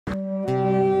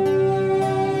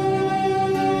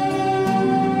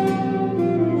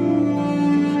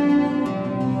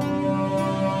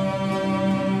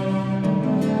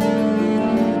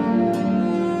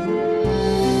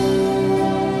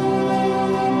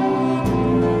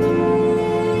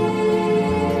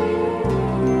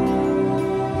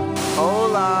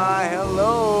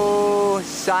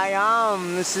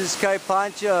this is Kai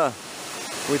Pancha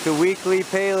with the weekly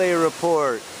Pele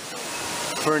report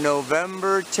for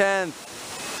November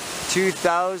 10th,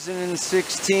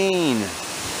 2016.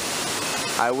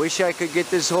 I wish I could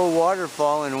get this whole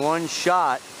waterfall in one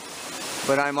shot,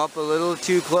 but I'm up a little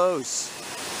too close.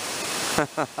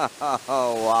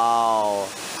 Oh, wow.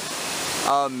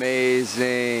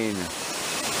 Amazing.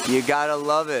 You gotta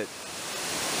love it.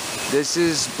 This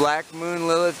is Black Moon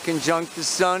Lilith conjunct the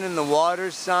Sun in the water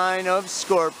sign of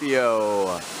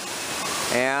Scorpio.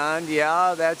 And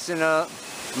yeah, that's in a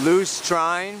loose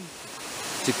trine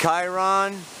to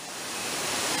Chiron,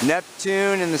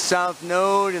 Neptune in the South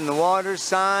Node in the water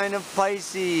sign of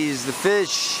Pisces, the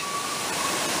fish.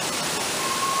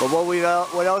 But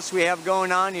what else we have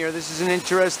going on here, this is an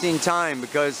interesting time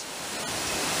because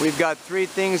we've got three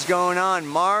things going on.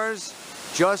 Mars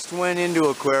just went into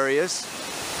Aquarius.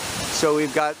 So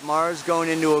we've got Mars going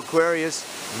into Aquarius.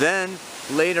 Then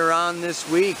later on this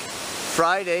week,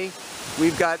 Friday,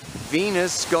 we've got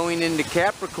Venus going into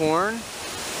Capricorn.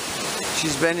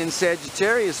 She's been in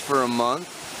Sagittarius for a month,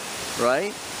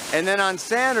 right? And then on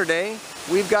Saturday,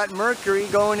 we've got Mercury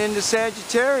going into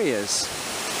Sagittarius.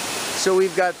 So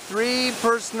we've got three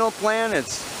personal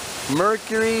planets,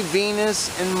 Mercury, Venus,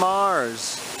 and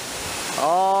Mars,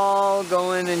 all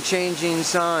going and changing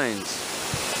signs.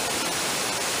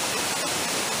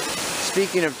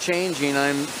 Speaking of changing,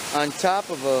 I'm on top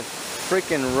of a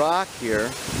freaking rock here.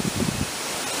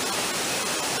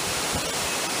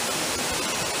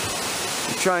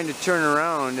 I'm trying to turn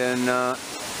around and,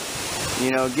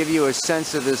 you know, give you a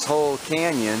sense of this whole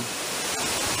canyon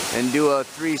and do a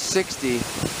 360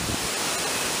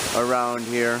 around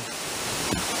here.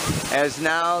 As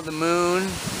now the moon,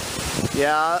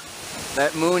 yeah,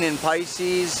 that moon in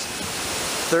Pisces,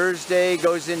 Thursday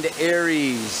goes into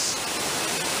Aries.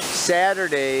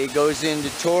 Saturday goes into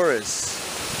Taurus,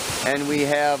 and we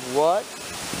have what?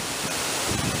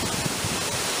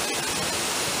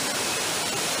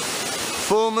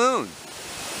 Full moon.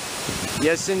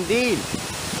 Yes, indeed.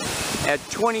 At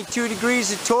 22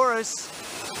 degrees of Taurus,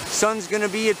 sun's going to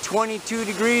be at 22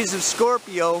 degrees of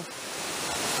Scorpio.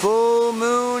 Full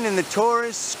moon in the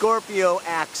Taurus-Scorpio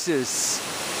axis.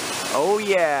 Oh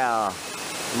yeah.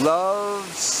 Love,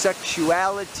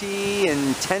 sexuality,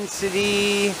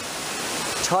 intensity,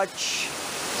 touch,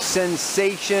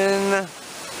 sensation,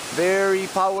 very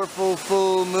powerful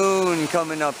full moon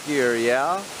coming up here,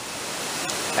 yeah?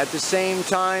 At the same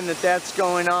time that that's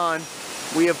going on,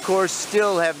 we of course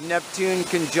still have Neptune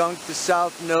conjunct the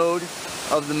south node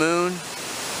of the moon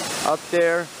up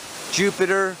there.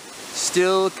 Jupiter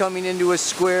still coming into a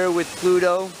square with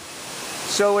Pluto.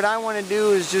 So what I want to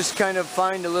do is just kind of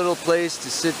find a little place to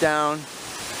sit down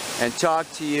and talk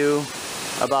to you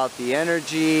about the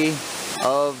energy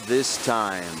of this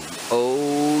time.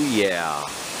 Oh yeah.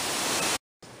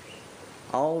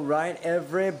 All right,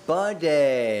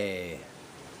 everybody.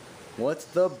 What's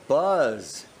the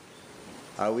buzz?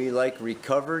 Are we like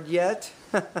recovered yet?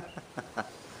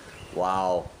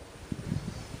 Wow.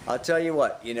 I'll tell you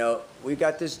what, you know, we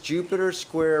got this Jupiter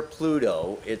square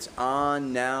Pluto. It's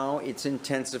on now. It's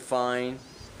intensifying.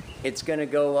 It's going to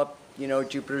go up, you know,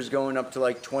 Jupiter's going up to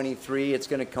like 23. It's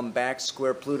going to come back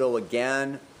square Pluto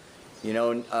again, you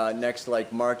know, next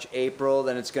like March, April.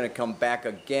 Then it's going to come back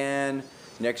again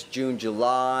next June,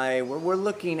 July. We're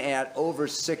looking at over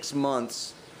 6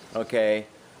 months, okay,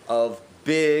 of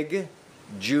big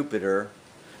Jupiter,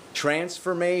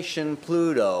 transformation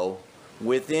Pluto,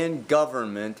 within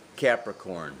government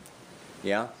Capricorn.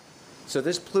 Yeah? So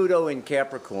this Pluto in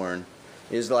Capricorn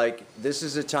is like, this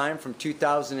is a time from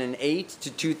 2008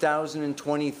 to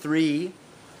 2023,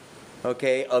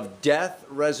 okay, of death,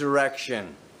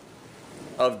 resurrection,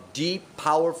 of deep,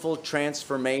 powerful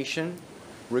transformation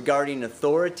regarding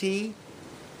authority,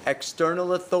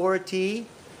 external authority,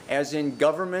 as in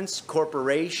governments,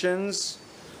 corporations,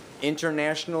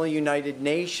 international United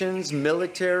Nations,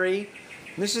 military.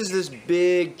 This is this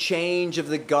big change of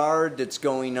the guard that's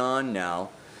going on now.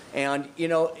 And, you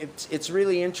know, it's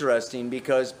really interesting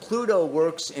because Pluto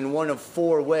works in one of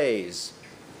 4 ways.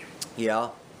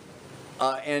 Yeah.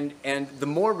 And the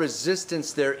more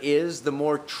resistance there is, the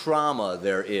more trauma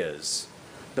there is.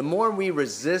 The more we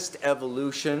resist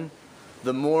evolution,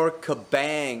 the more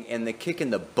kabang and the kick in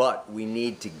the butt we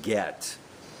need to get.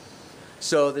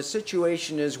 So the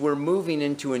situation is we're moving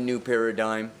into a new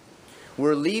paradigm.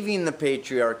 We're leaving the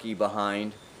patriarchy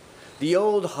behind. The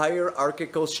old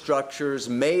hierarchical structures,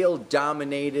 male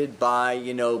dominated by,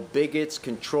 you know, bigots,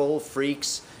 control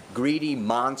freaks, greedy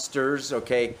monsters,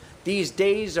 okay? These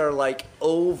days are like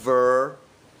over.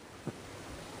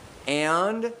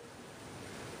 And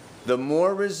The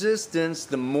more resistance,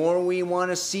 the more we want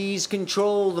to seize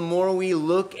control, the more we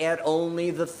look at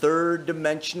only the third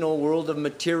dimensional world of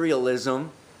materialism,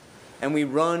 and we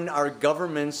run our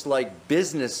governments like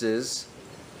businesses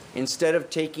instead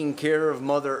of taking care of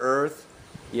Mother Earth,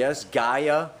 yes,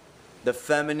 Gaia, the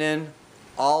feminine,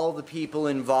 all the people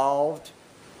involved,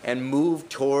 and move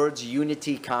towards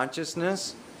unity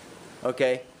consciousness.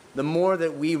 Okay, the more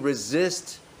that we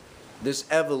resist this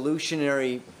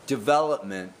evolutionary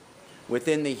development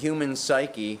within the human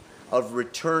psyche of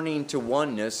returning to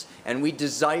oneness, and we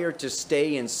desire to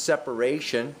stay in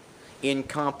separation, in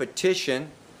competition,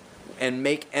 and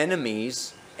make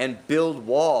enemies and build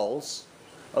walls,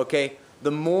 okay,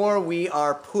 the more we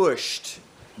are pushed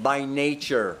by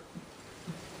nature,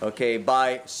 okay,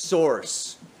 by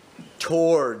source,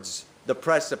 towards the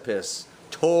precipice,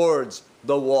 towards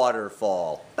the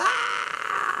waterfall.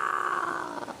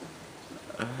 Ah!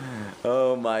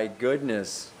 Oh my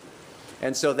goodness.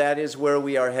 And so that is where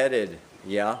we are headed,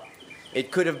 yeah?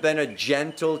 It could have been a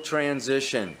gentle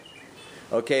transition.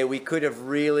 Okay, we could have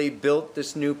really built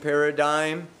this new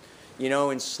paradigm, you know,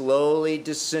 and slowly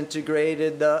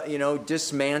disintegrated the, you know,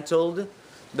 dismantled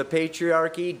the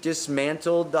patriarchy,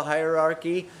 dismantled the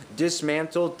hierarchy,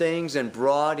 dismantled things and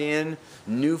brought in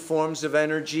new forms of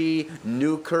energy,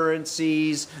 new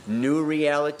currencies, new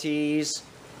realities.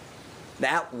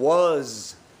 That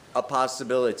was a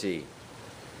possibility.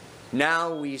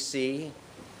 Now we see,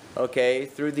 okay,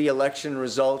 through the election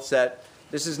results that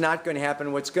this is not going to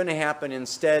happen. What's going to happen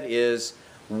instead is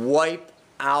wipe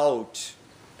out,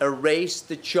 erase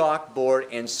the chalkboard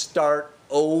and start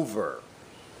over.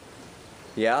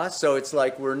 Yeah, so it's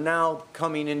like we're now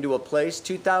coming into a place,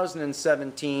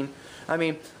 2017. I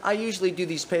mean, I usually do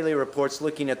these paleo reports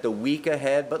looking at the week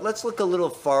ahead, but let's look a little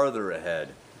farther ahead.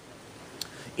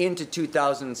 Into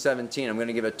 2017, I'm going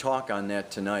to give a talk on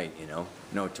that tonight, you know.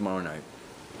 No, tomorrow night.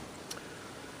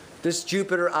 This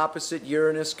Jupiter opposite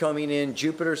Uranus coming in,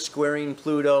 Jupiter squaring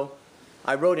Pluto.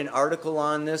 I wrote an article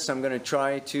on this. I'm going to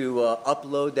try to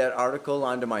upload that article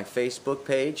onto my Facebook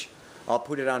page. I'll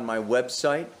put it on my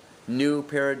website,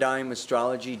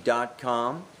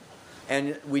 newparadigmastrology.com.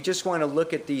 And we just want to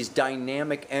look at these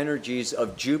dynamic energies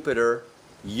of Jupiter,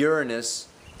 Uranus,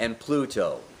 and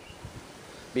Pluto.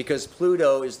 Because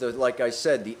Pluto is, the, like I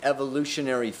said, the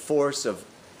evolutionary force of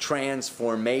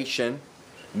transformation,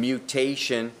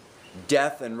 mutation,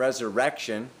 death, and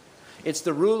resurrection. It's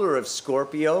the ruler of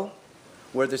Scorpio,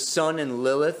 where the Sun and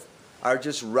Lilith are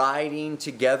just riding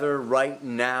together right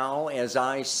now as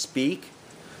I speak,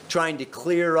 trying to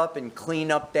clear up and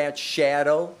clean up that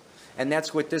shadow. And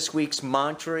that's what this week's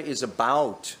mantra is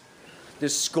about.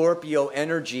 This Scorpio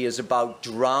energy is about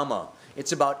drama.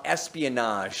 It's about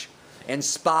espionage and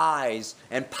spies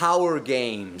and power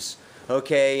games,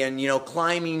 okay, and, you know,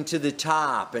 climbing to the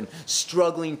top and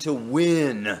struggling to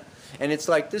win. And it's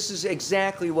like this is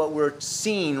exactly what we're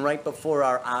seeing right before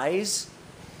our eyes,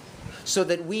 so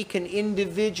that we can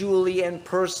individually and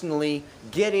personally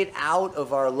get it out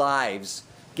of our lives,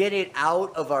 get it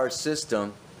out of our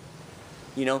system,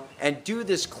 you know, and do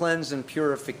this cleanse and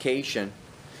purification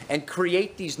and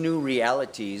create these new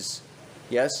realities,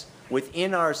 yes,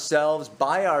 within ourselves,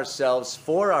 by ourselves,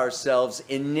 for ourselves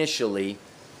initially.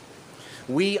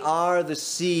 We are the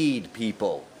seed,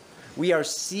 people. We are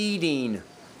seeding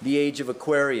the age of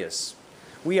Aquarius.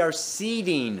 We are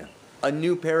seeding a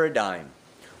new paradigm.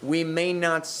 We may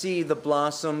not see the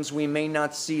blossoms, we may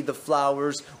not see the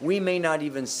flowers, we may not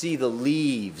even see the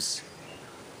leaves.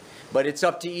 But it's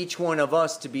up to each one of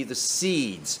us to be the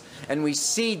seeds. And we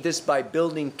seed this by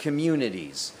building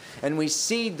communities. And we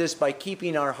seed this by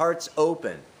keeping our hearts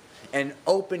open and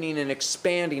opening and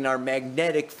expanding our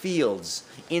magnetic fields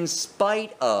in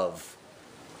spite of,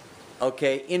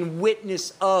 okay, in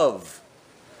witness of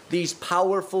these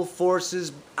powerful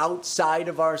forces outside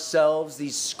of ourselves,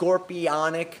 these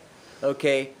scorpionic,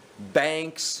 okay,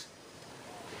 banks,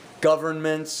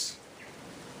 governments,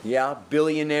 yeah,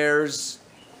 billionaires,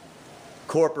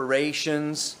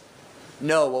 corporations.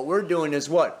 No, what we're doing is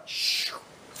what?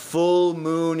 Full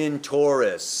moon in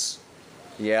Taurus.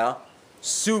 Yeah?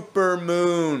 Super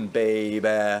moon,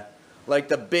 baby. Like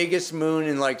the biggest moon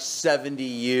in like 70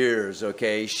 years,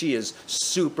 okay? She is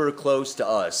super close to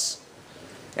us.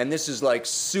 And this is like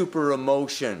super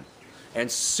emotion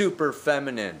and super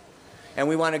feminine. And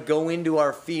we want to go into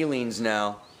our feelings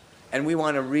now. And we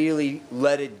want to really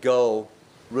let it go.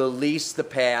 Release the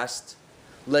past.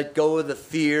 Let go of the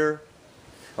fear.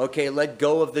 Okay, let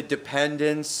go of the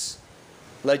dependence.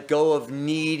 Let go of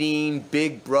needing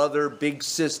big brother, big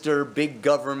sister, big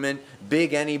government,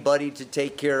 big anybody to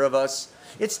take care of us.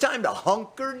 It's time to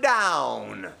hunker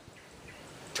down.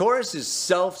 Taurus is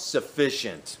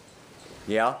self-sufficient.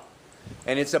 Yeah?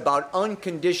 And it's about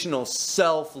unconditional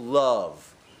self-love.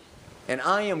 And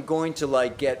I am going to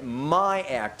like get my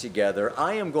act together.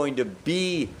 I am going to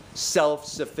be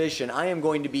self-sufficient. I am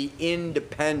going to be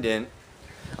independent.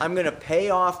 I'm going to pay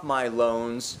off my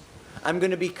loans. I'm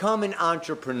going to become an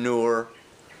entrepreneur.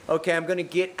 Okay, I'm going to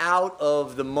get out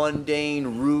of the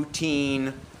mundane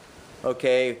routine,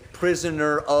 okay,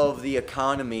 prisoner of the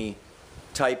economy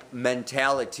type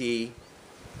mentality.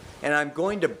 And I'm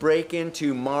going to break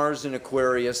into Mars and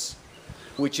Aquarius,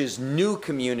 which is new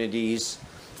communities,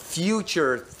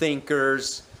 future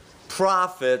thinkers,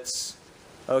 prophets,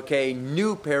 okay,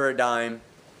 new paradigm,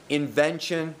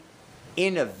 invention,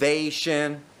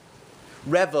 innovation,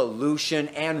 revolution,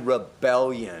 and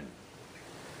rebellion.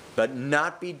 But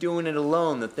not be doing it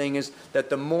alone. The thing is that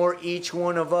the more each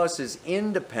one of us is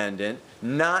independent,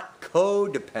 not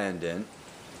codependent,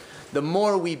 the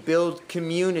more we build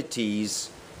communities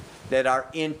that are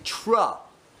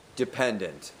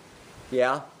intra-dependent.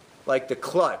 Yeah? Like the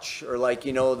clutch, or like,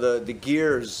 you know, the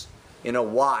gears in a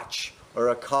watch or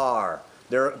a car.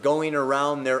 They're going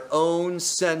around their own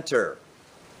center.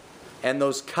 And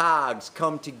those cogs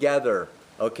come together,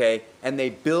 okay? And they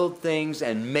build things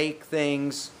and make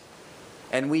things.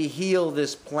 And we heal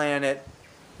this planet,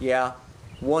 yeah,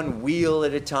 one wheel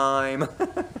at a time.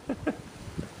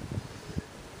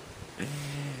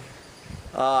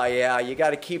 Yeah, you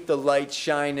got to keep the light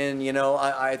shining. You know,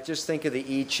 I just think of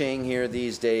the I Ching here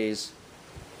these days.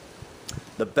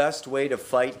 The best way to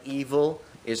fight evil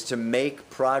is to make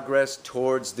progress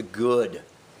towards the good.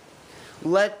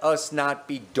 Let us not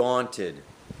be daunted.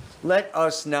 Let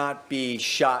us not be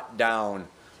shot down.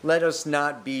 Let us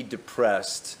not be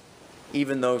depressed,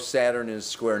 even though Saturn is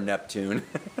square Neptune,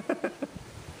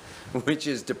 which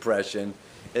is depression.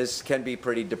 This can be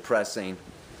pretty depressing,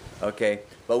 okay?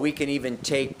 But we can even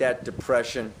take that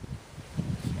depression,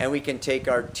 and we can take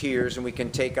our tears, and we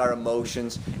can take our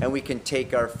emotions, and we can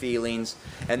take our feelings,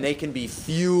 and they can be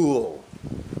fuel,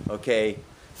 okay?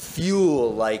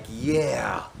 Fuel, like,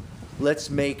 yeah, let's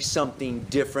make something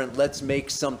different. Let's make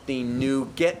something new.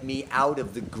 Get me out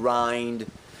of the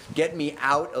grind. Get me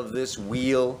out of this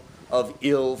wheel of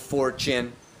ill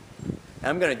fortune.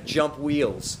 I'm going to jump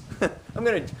wheels.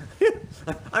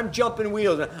 I'm jumping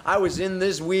wheels. I was in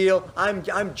this wheel.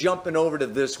 I'm jumping over to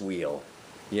this wheel.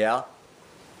 Yeah?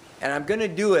 And I'm going to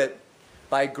do it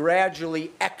by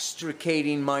gradually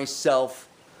extricating myself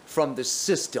from the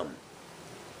system.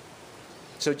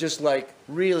 So just like,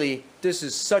 really, this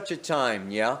is such a time,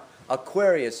 yeah?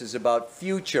 Aquarius is about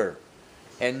future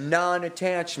and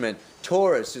non-attachment.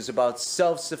 Taurus is about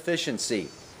self-sufficiency.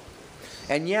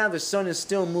 And yeah, the sun is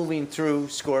still moving through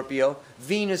Scorpio.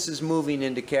 Venus is moving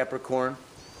into Capricorn.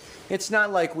 It's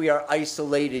not like we are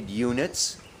isolated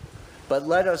units, but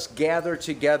let us gather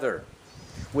together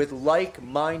with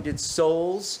like-minded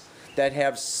souls that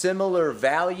have similar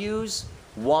values,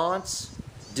 wants,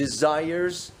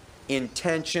 desires,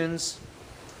 intentions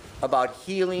about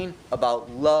healing, about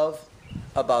love,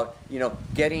 about, you know,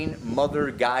 getting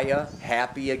Mother Gaia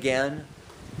happy again.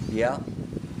 Yeah?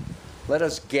 Let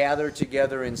us gather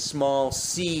together in small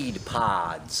seed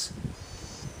pods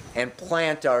and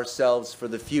plant ourselves for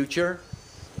the future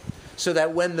so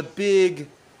that when the big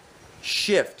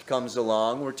shift comes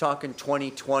along, we're talking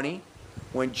 2020,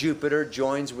 when Jupiter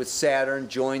joins with Saturn,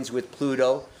 joins with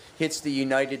Pluto, hits the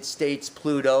United States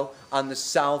Pluto on the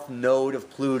south node of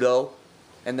Pluto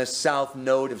and the south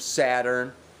node of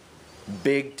Saturn,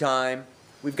 big time.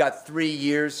 We've got 3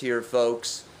 years here,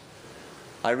 folks.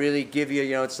 I really give you,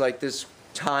 you know, it's like this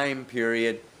time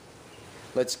period.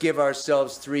 Let's give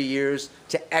ourselves 3 years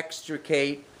to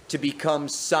extricate, to become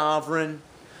sovereign,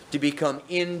 to become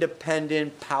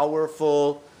independent,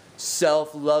 powerful,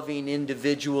 self-loving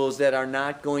individuals that are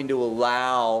not going to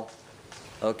allow,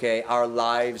 okay, our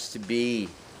lives to be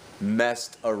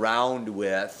messed around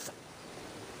with.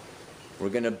 We're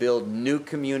going to build new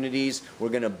communities. We're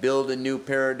going to build a new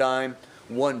paradigm,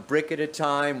 one brick at a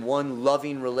time, one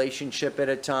loving relationship at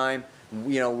a time.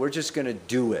 You know, we're just going to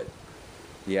do it.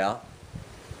 Yeah?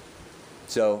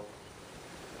 So,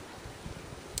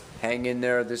 hang in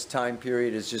there. This time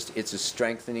period is just, it's a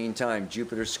strengthening time.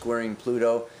 Jupiter squaring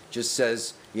Pluto just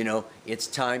says, you know, it's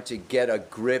time to get a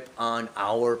grip on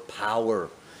our power.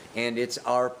 And it's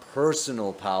our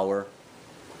personal power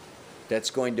that's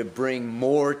going to bring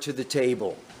more to the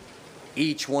table.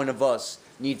 Each one of us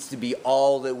needs to be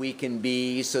all that we can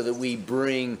be so that we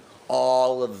bring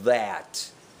all of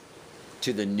that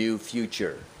to the new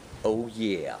future. Oh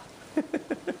yeah.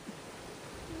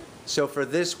 So for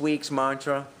this week's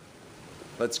mantra,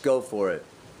 let's go for it.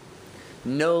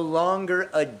 No longer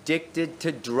addicted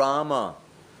to drama.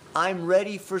 I'm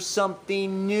ready for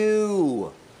something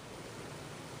new.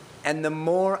 And the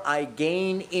more I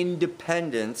gain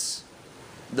independence,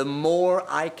 the more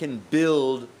I can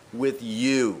build with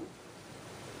you.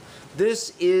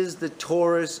 This is the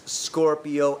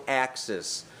Taurus-Scorpio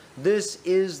axis. This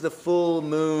is the full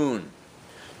moon.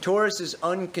 Taurus is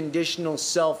unconditional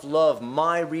self-love.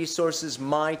 My resources,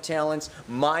 my talents,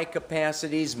 my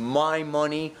capacities, my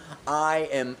money. I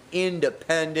am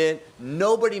independent.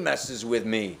 Nobody messes with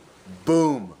me.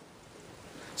 Boom.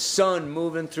 Sun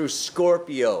moving through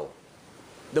Scorpio.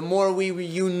 The more we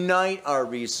reunite our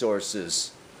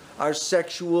resources, our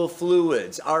sexual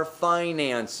fluids, our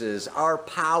finances, our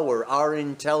power, our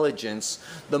intelligence,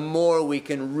 the more we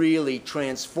can really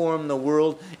transform the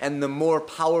world and the more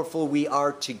powerful we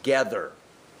are together.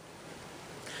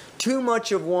 Too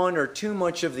much of one or too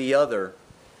much of the other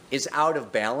is out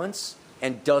of balance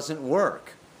and doesn't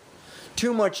work.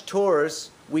 Too much Taurus,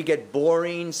 we get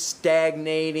boring,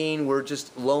 stagnating, we're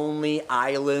just lonely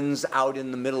islands out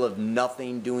in the middle of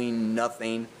nothing, doing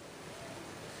nothing.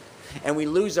 And we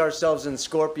lose ourselves in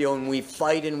Scorpio and we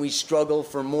fight and we struggle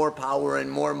for more power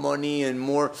and more money and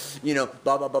more,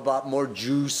 more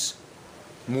juice,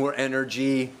 more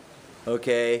energy,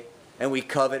 okay? And we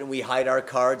covet and we hide our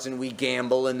cards and we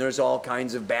gamble and there's all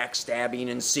kinds of backstabbing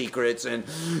and secrets and,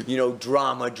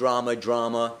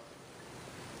 drama.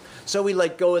 So we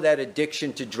let go of that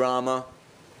addiction to drama.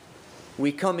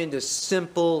 We come into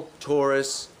simple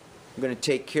Taurus. I'm going to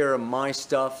take care of my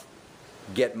stuff,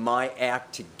 get my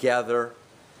act together,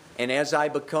 and as I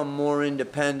become more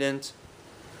independent,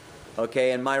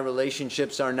 okay, and my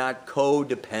relationships are not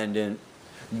codependent,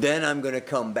 then I'm going to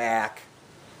come back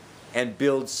and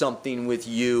build something with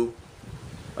you,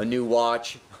 a new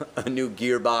watch, a new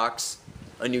gearbox,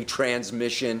 a new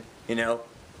transmission,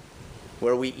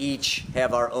 where we each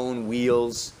have our own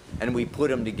wheels and we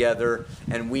put them together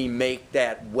and we make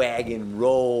that wagon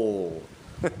roll.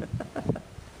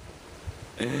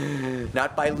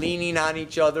 Not by leaning on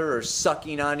each other or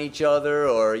sucking on each other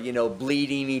or,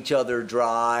 bleeding each other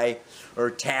dry or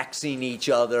taxing each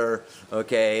other,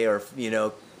 okay, or,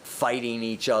 fighting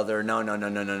each other.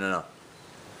 No.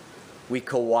 We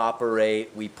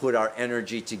cooperate, we put our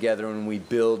energy together and we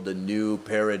build the new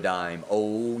paradigm.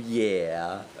 Oh,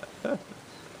 yeah.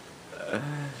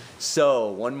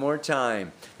 So, one more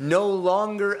time. No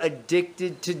longer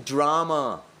addicted to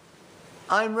drama.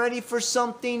 I'm ready for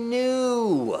something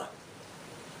new.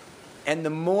 And the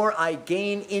more I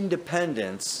gain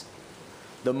independence,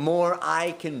 the more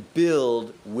I can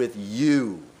build with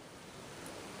you.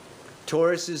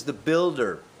 Taurus is the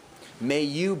builder. May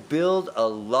you build a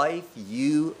life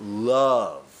you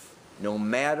love, no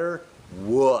matter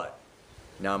what.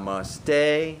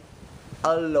 Namaste.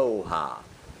 Aloha.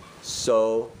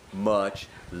 So much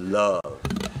love.